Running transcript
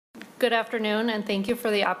Good afternoon, and thank you for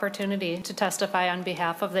the opportunity to testify on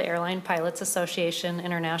behalf of the Airline Pilots Association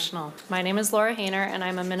International. My name is Laura Haynor, and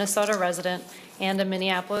I'm a Minnesota resident and a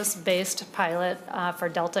Minneapolis-based pilot for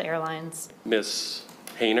Delta Airlines. Ms.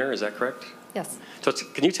 Haynor, is that correct? Yes. So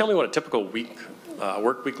can you tell me what a typical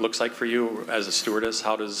work week looks like for you as a stewardess?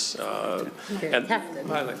 How does,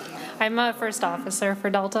 I'm a first officer for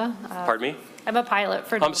Delta. pardon me? I'm a pilot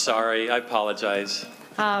for Delta. I'm sorry, I apologize.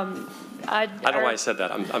 I don't know why I said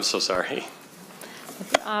that. I'm so sorry.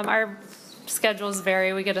 Our schedules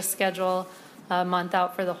vary. We get a schedule a month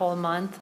out for the whole month.